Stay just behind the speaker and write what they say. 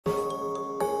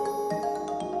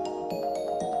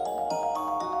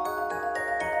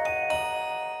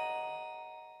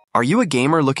Are you a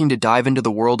gamer looking to dive into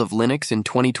the world of Linux in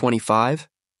 2025?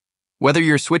 Whether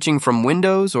you're switching from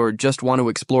Windows or just want to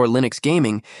explore Linux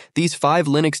gaming, these 5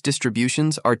 Linux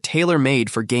distributions are tailor-made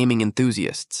for gaming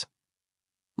enthusiasts.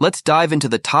 Let's dive into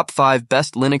the top 5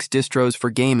 best Linux distros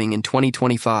for gaming in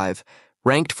 2025,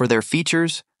 ranked for their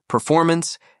features,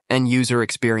 performance, and user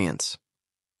experience.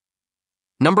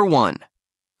 Number 1.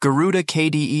 Garuda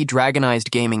KDE Dragonize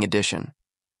Gaming Edition.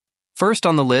 First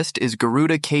on the list is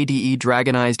Garuda KDE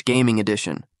Dragonize Gaming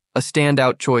Edition, a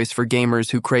standout choice for gamers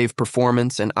who crave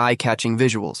performance and eye-catching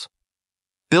visuals.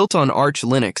 Built on Arch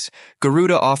Linux,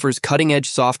 Garuda offers cutting-edge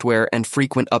software and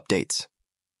frequent updates.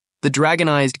 The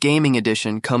Dragonized Gaming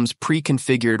Edition comes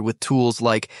pre-configured with tools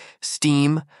like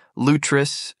Steam,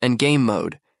 Lutris, and Game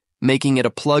Mode, making it a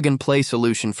plug-and-play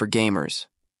solution for gamers.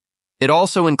 It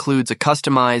also includes a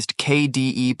customized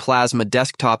KDE Plasma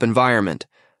desktop environment,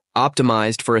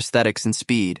 optimized for aesthetics and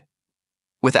speed.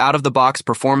 With out-of-the-box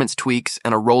performance tweaks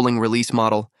and a rolling release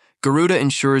model, Garuda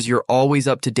ensures you're always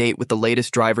up to date with the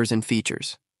latest drivers and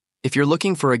features. If you're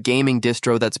looking for a gaming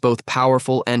distro that's both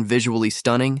powerful and visually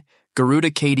stunning,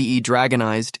 Garuda KDE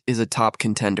Dragonized is a top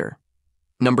contender.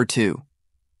 Number 2.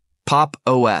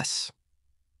 PopOS.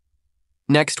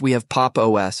 Next, we have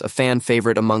PopOS, a fan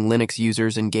favorite among Linux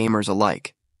users and gamers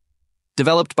alike.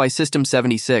 Developed by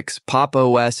System76,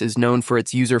 PopOS is known for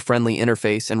its user-friendly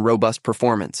interface and robust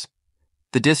performance.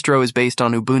 The distro is based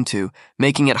on Ubuntu,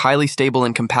 making it highly stable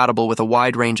and compatible with a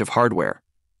wide range of hardware.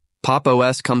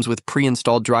 PopOS comes with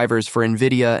pre-installed drivers for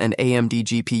NVIDIA and AMD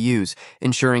GPUs,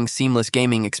 ensuring seamless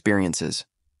gaming experiences.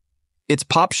 Its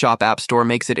PopShop app store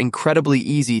makes it incredibly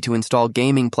easy to install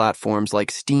gaming platforms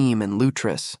like Steam and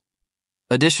Lutris.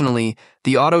 Additionally,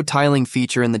 the auto-tiling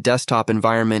feature in the desktop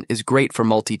environment is great for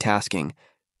multitasking.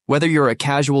 Whether you're a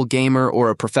casual gamer or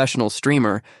a professional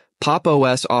streamer,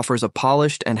 PopOS offers a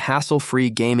polished and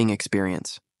hassle-free gaming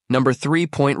experience. Number 3.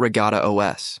 Regata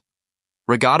OS.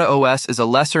 Regata OS is a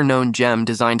lesser-known gem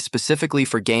designed specifically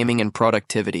for gaming and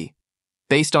productivity.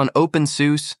 Based on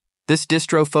OpenSUSE, this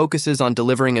distro focuses on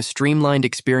delivering a streamlined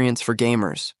experience for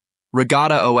gamers.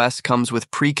 Regata OS comes with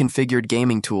pre-configured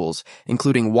gaming tools,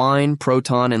 including Wine,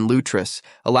 Proton, and Lutris,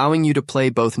 allowing you to play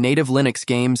both native Linux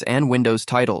games and Windows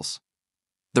titles.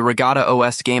 The Regata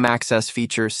OS Game Access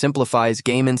feature simplifies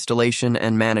game installation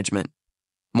and management.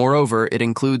 Moreover, it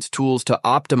includes tools to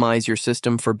optimize your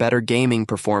system for better gaming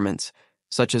performance,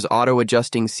 such as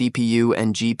auto-adjusting CPU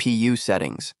and GPU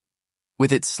settings.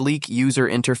 With its sleek user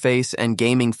interface and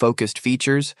gaming-focused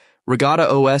features, Regata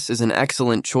OS is an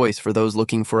excellent choice for those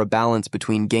looking for a balance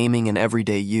between gaming and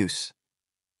everyday use.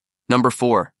 Number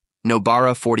 4.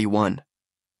 Nobara 41.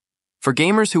 For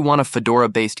gamers who want a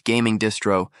Fedora-based gaming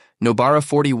distro, Nobara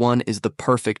 41 is the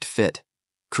perfect fit.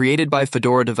 Created by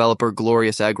Fedora developer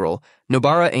Glorious Eggrel,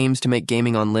 Nobara aims to make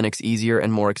gaming on Linux easier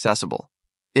and more accessible.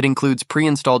 It includes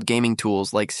pre-installed gaming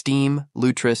tools like Steam,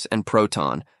 Lutris, and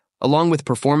Proton, along with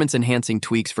performance-enhancing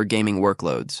tweaks for gaming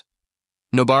workloads.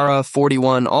 Nobara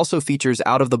 41 also features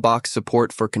out-of-the-box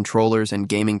support for controllers and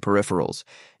gaming peripherals,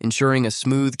 ensuring a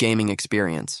smooth gaming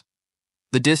experience.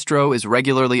 The distro is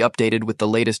regularly updated with the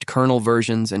latest kernel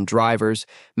versions and drivers,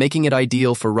 making it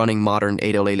ideal for running modern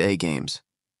 808 games.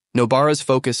 Nobara's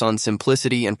focus on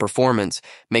simplicity and performance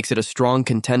makes it a strong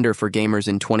contender for gamers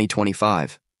in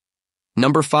 2025.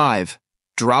 Number 5.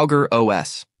 Drauger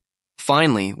OS.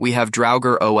 Finally, we have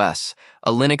Drauger OS,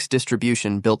 a Linux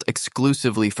distribution built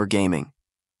exclusively for gaming.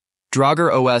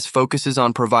 Drauger OS focuses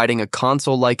on providing a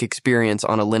console-like experience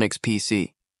on a Linux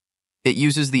PC. It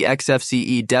uses the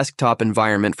XFCE desktop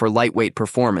environment for lightweight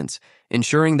performance,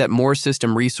 ensuring that more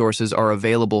system resources are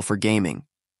available for gaming.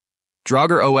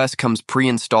 Drauger OS comes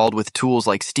pre-installed with tools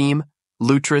like Steam,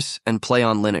 Lutris, and Play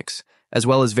on Linux, as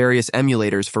well as various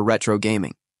emulators for retro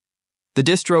gaming. The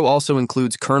distro also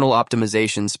includes kernel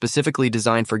optimizations specifically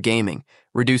designed for gaming,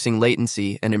 reducing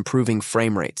latency and improving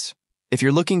frame rates. If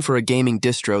you're looking for a gaming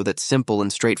distro that's simple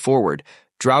and straightforward,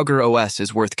 Drauger OS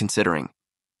is worth considering.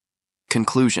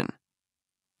 Conclusion.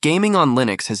 Gaming on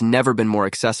Linux has never been more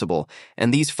accessible,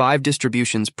 and these 5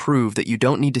 distributions prove that you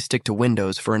don't need to stick to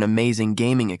Windows for an amazing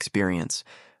gaming experience.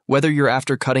 Whether you're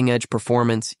after cutting-edge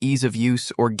performance, ease of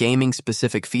use, or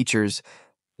gaming-specific features,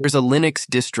 there's a Linux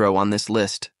distro on this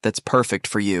list that's perfect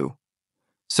for you.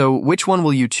 So, which one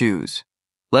will you choose?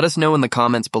 Let us know in the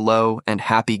comments below, and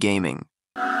happy gaming!